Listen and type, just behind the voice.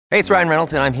Hey, it's Ryan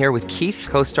Reynolds, and I'm here with Keith,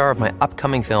 co-star of my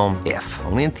upcoming film, If,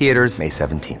 only in theaters May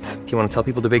 17th. Do you want to tell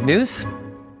people the big news?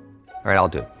 All right, I'll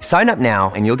do it. Sign up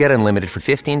now and you'll get unlimited for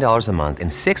 $15 a month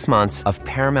and 6 months of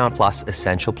Paramount Plus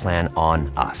Essential Plan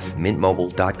on us.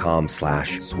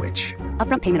 MintMobile.com/switch.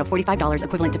 Upfront payment of $45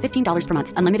 equivalent to $15 per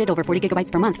month. Unlimited over 40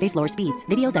 gigabytes per month. Face lower speeds.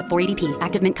 Videos at 480p.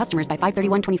 Active Mint customers by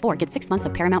 531.24 get 6 months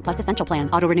of Paramount Plus Essential Plan.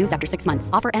 Auto renews after 6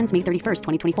 months. Offer ends May 31st,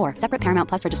 2024. Separate Paramount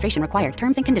Plus registration required.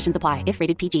 Terms and conditions apply if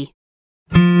rated PG.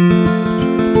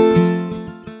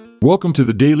 Welcome to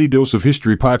the Daily Dose of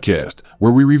History podcast,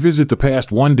 where we revisit the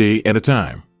past one day at a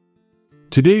time.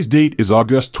 Today's date is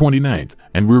August 29th,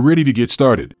 and we're ready to get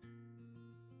started.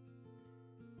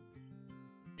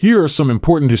 Here are some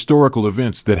important historical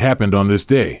events that happened on this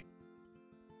day.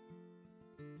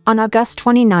 On August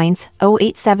 29th,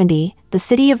 0870, the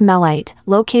city of Melite,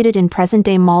 located in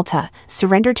present-day Malta,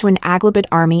 surrendered to an Aghlabid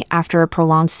army after a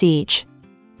prolonged siege.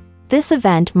 This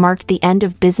event marked the end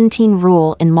of Byzantine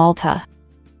rule in Malta.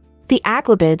 The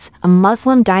Aghlabids, a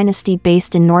Muslim dynasty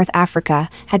based in North Africa,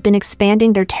 had been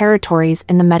expanding their territories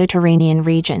in the Mediterranean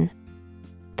region.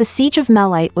 The siege of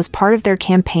Melite was part of their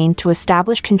campaign to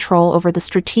establish control over the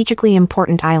strategically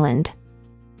important island.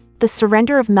 The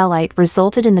surrender of Melite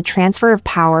resulted in the transfer of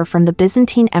power from the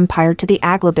Byzantine Empire to the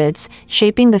Aghlabids,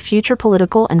 shaping the future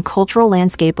political and cultural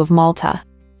landscape of Malta.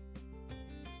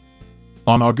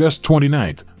 On August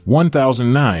 29th,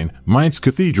 1009, Mainz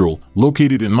Cathedral,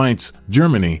 located in Mainz,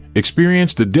 Germany,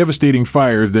 experienced a devastating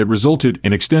fire that resulted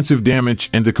in extensive damage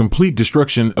and the complete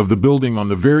destruction of the building on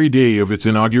the very day of its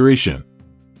inauguration.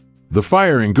 The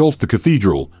fire engulfed the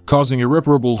cathedral, causing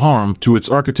irreparable harm to its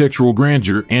architectural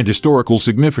grandeur and historical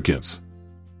significance.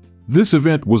 This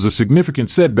event was a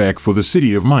significant setback for the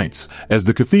city of Mainz, as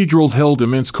the cathedral held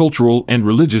immense cultural and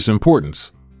religious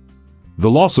importance. The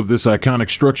loss of this iconic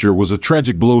structure was a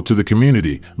tragic blow to the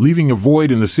community, leaving a void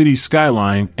in the city's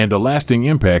skyline and a lasting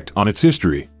impact on its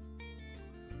history.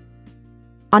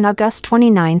 On August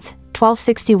 29th,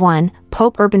 1261,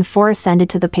 Pope Urban IV ascended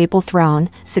to the papal throne,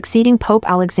 succeeding Pope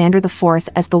Alexander IV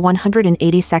as the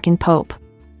 182nd pope.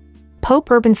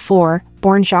 Pope Urban IV,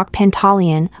 born Jacques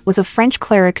Pantaleon, was a French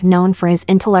cleric known for his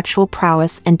intellectual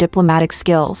prowess and diplomatic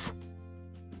skills.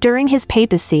 During his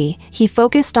papacy, he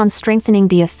focused on strengthening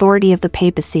the authority of the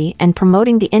papacy and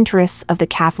promoting the interests of the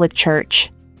Catholic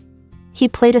Church. He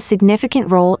played a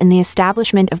significant role in the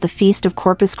establishment of the Feast of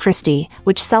Corpus Christi,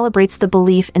 which celebrates the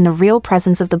belief in the real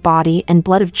presence of the body and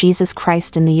blood of Jesus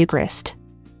Christ in the Eucharist.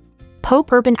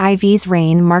 Pope Urban IV's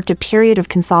reign marked a period of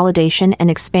consolidation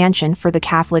and expansion for the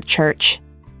Catholic Church.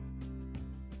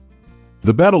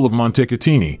 The Battle of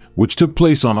Montecatini, which took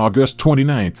place on August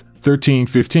 29th,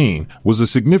 1315, was a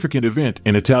significant event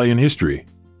in Italian history.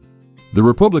 The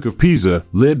Republic of Pisa,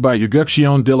 led by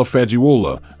Uguccione della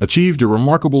Faggiola, achieved a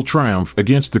remarkable triumph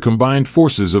against the combined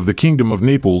forces of the Kingdom of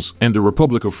Naples and the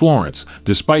Republic of Florence,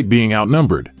 despite being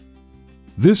outnumbered.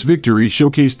 This victory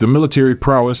showcased the military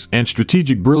prowess and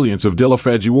strategic brilliance of della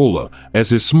Faggiola, as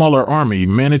his smaller army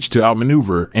managed to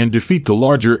outmaneuver and defeat the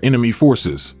larger enemy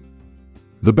forces.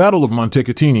 The Battle of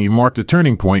Montecatini marked a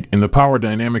turning point in the power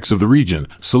dynamics of the region,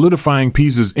 solidifying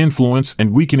Pisa's influence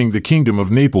and weakening the Kingdom of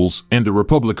Naples and the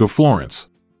Republic of Florence.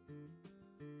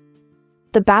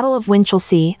 The Battle of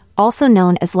Winchelsea, also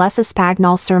known as Les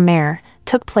Espagnols-sur-Mer,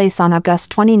 took place on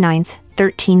August 29,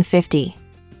 1350.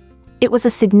 It was a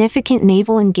significant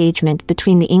naval engagement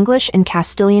between the English and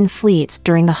Castilian fleets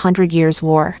during the 100 Years'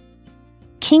 War.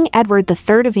 King Edward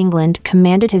III of England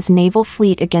commanded his naval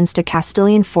fleet against a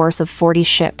Castilian force of 40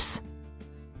 ships.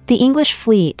 The English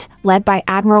fleet, led by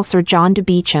Admiral Sir John de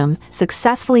Beauchamp,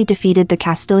 successfully defeated the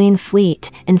Castilian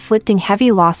fleet, inflicting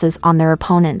heavy losses on their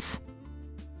opponents.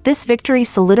 This victory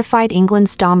solidified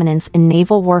England's dominance in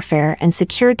naval warfare and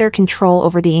secured their control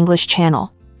over the English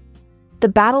Channel. The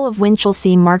Battle of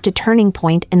Winchelsea marked a turning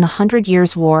point in the 100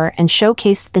 Years' War and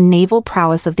showcased the naval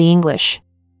prowess of the English.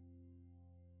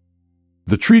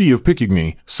 The Treaty of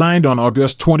Picquigny, signed on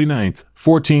August 29,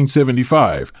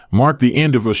 1475, marked the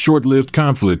end of a short-lived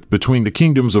conflict between the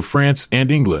kingdoms of France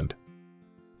and England.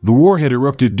 The war had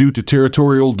erupted due to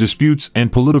territorial disputes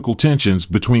and political tensions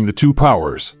between the two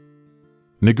powers.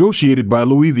 Negotiated by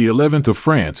Louis XI of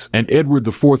France and Edward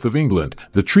IV of England,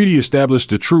 the treaty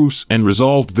established a truce and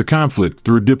resolved the conflict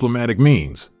through diplomatic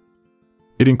means.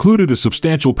 It included a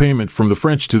substantial payment from the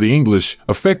French to the English,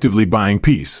 effectively buying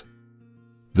peace.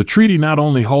 The treaty not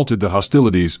only halted the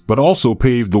hostilities but also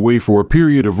paved the way for a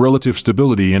period of relative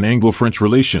stability in Anglo-French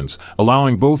relations,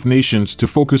 allowing both nations to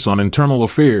focus on internal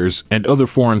affairs and other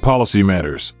foreign policy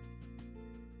matters.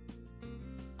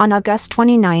 On August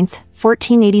 29,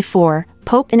 1484,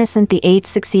 Pope Innocent VIII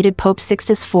succeeded Pope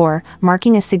Sixtus IV,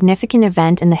 marking a significant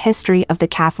event in the history of the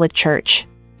Catholic Church.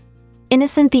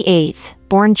 Innocent VIII,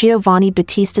 born Giovanni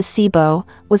Battista Cibo,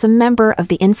 was a member of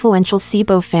the influential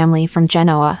Cibo family from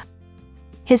Genoa.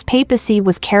 His papacy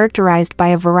was characterized by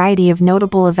a variety of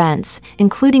notable events,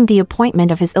 including the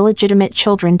appointment of his illegitimate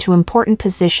children to important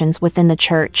positions within the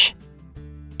Church.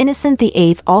 Innocent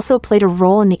VIII also played a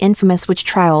role in the infamous witch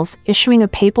trials, issuing a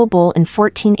papal bull in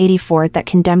 1484 that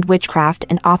condemned witchcraft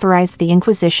and authorized the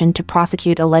Inquisition to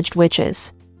prosecute alleged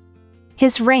witches.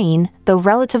 His reign, though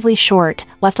relatively short,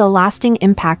 left a lasting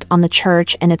impact on the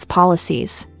Church and its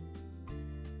policies.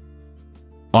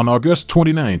 On August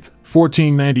 29,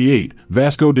 1498,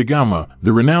 Vasco da Gama,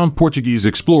 the renowned Portuguese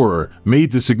explorer,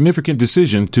 made the significant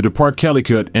decision to depart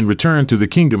Calicut and return to the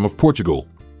Kingdom of Portugal.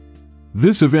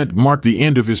 This event marked the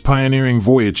end of his pioneering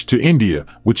voyage to India,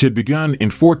 which had begun in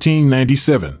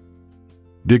 1497.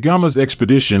 Da Gama's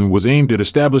expedition was aimed at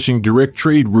establishing direct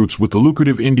trade routes with the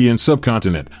lucrative Indian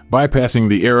subcontinent, bypassing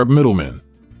the Arab middlemen.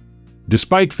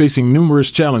 Despite facing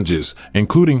numerous challenges,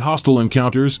 including hostile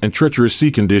encounters and treacherous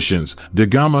sea conditions, da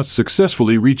Gama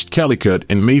successfully reached Calicut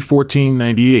in May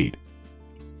 1498.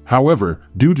 However,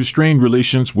 due to strained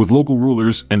relations with local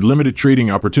rulers and limited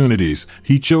trading opportunities,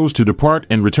 he chose to depart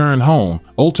and return home,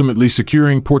 ultimately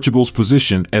securing Portugal's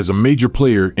position as a major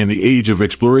player in the age of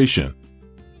exploration.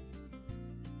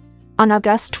 On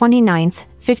August 29,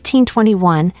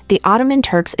 1521, the Ottoman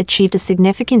Turks achieved a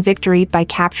significant victory by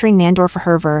capturing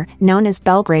Nandorfer, known as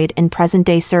Belgrade in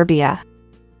present-day Serbia.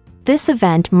 This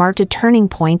event marked a turning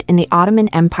point in the Ottoman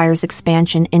Empire's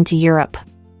expansion into Europe.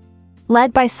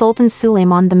 Led by Sultan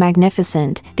Suleiman the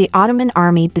Magnificent, the Ottoman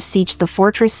army besieged the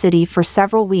fortress city for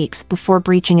several weeks before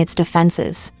breaching its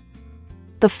defenses.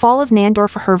 The fall of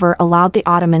Nandorfer allowed the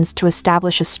Ottomans to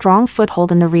establish a strong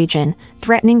foothold in the region,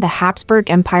 threatening the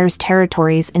Habsburg Empire's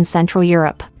territories in Central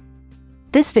Europe.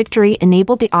 This victory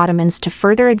enabled the Ottomans to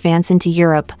further advance into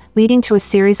Europe, leading to a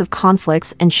series of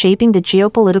conflicts and shaping the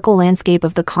geopolitical landscape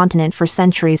of the continent for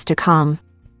centuries to come.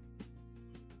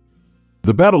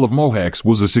 The Battle of Mohacs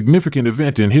was a significant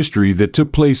event in history that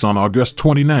took place on August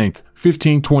 29,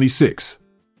 1526.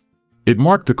 It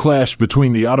marked a clash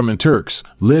between the Ottoman Turks,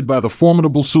 led by the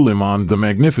formidable Suleiman the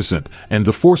Magnificent, and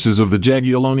the forces of the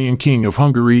Jagiellonian king of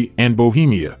Hungary and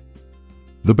Bohemia.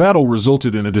 The battle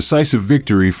resulted in a decisive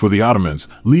victory for the Ottomans,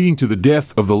 leading to the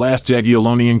death of the last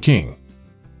Jagiellonian king.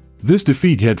 This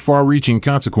defeat had far-reaching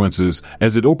consequences,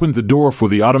 as it opened the door for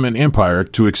the Ottoman Empire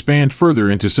to expand further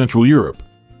into Central Europe.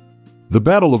 The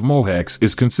Battle of Mohacs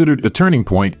is considered a turning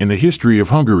point in the history of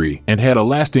Hungary and had a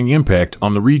lasting impact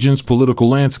on the region's political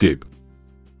landscape.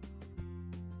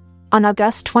 On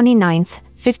August 29,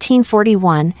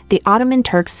 1541, the Ottoman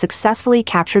Turks successfully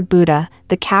captured Buda,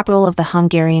 the capital of the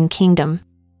Hungarian kingdom.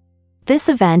 This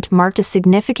event marked a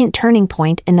significant turning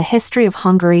point in the history of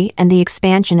Hungary and the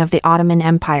expansion of the Ottoman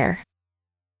Empire.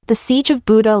 The siege of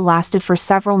Buda lasted for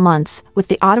several months, with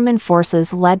the Ottoman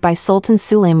forces led by Sultan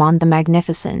Suleiman the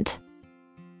Magnificent.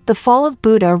 The fall of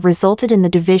Buda resulted in the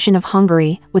division of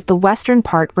Hungary, with the western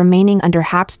part remaining under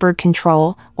Habsburg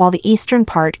control, while the eastern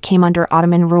part came under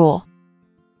Ottoman rule.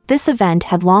 This event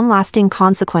had long-lasting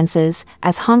consequences,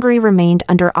 as Hungary remained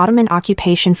under Ottoman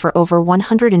occupation for over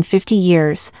 150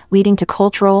 years, leading to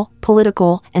cultural,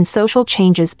 political, and social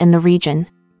changes in the region.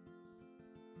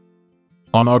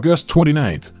 On August 29,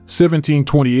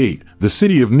 1728, the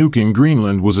city of Nuuk in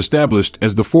Greenland was established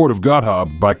as the Fort of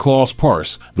Godhavn by Claus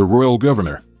Pars, the royal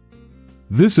governor.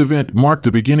 This event marked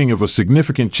the beginning of a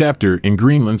significant chapter in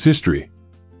Greenland's history.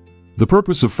 The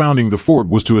purpose of founding the fort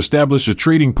was to establish a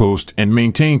trading post and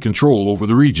maintain control over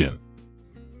the region.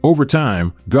 Over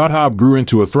time, Godhavn grew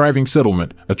into a thriving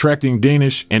settlement, attracting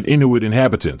Danish and Inuit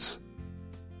inhabitants.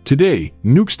 Today,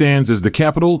 Nuuk stands as the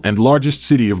capital and largest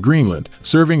city of Greenland,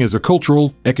 serving as a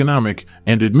cultural, economic,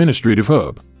 and administrative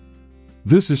hub.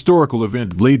 This historical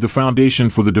event laid the foundation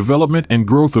for the development and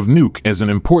growth of Nuuk as an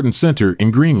important center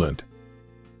in Greenland.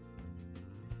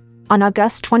 On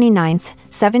August 29,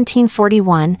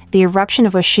 1741, the eruption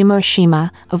of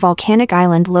Oshima, a volcanic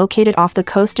island located off the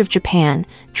coast of Japan,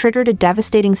 triggered a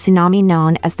devastating tsunami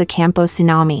known as the Kampo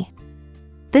tsunami.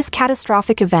 This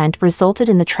catastrophic event resulted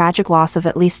in the tragic loss of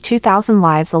at least 2,000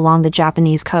 lives along the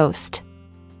Japanese coast.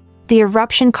 The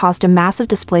eruption caused a massive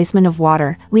displacement of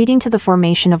water, leading to the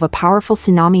formation of a powerful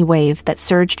tsunami wave that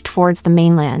surged towards the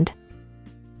mainland.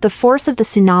 The force of the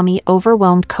tsunami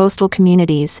overwhelmed coastal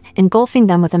communities, engulfing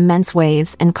them with immense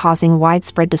waves and causing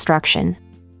widespread destruction.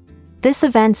 This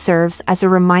event serves as a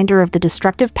reminder of the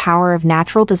destructive power of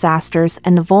natural disasters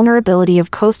and the vulnerability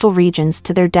of coastal regions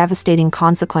to their devastating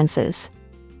consequences.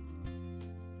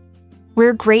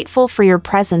 We're grateful for your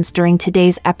presence during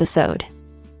today's episode.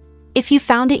 If you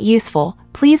found it useful,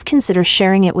 please consider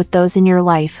sharing it with those in your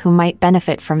life who might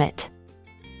benefit from it.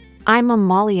 I'm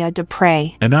Amalia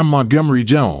Dupre. And I'm Montgomery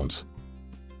Jones.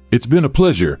 It's been a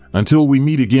pleasure until we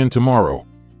meet again tomorrow.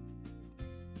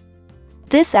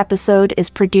 This episode is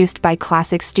produced by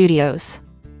Classic Studios.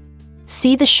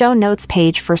 See the show notes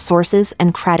page for sources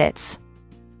and credits.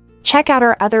 Check out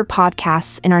our other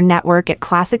podcasts in our network at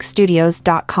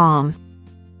classicstudios.com.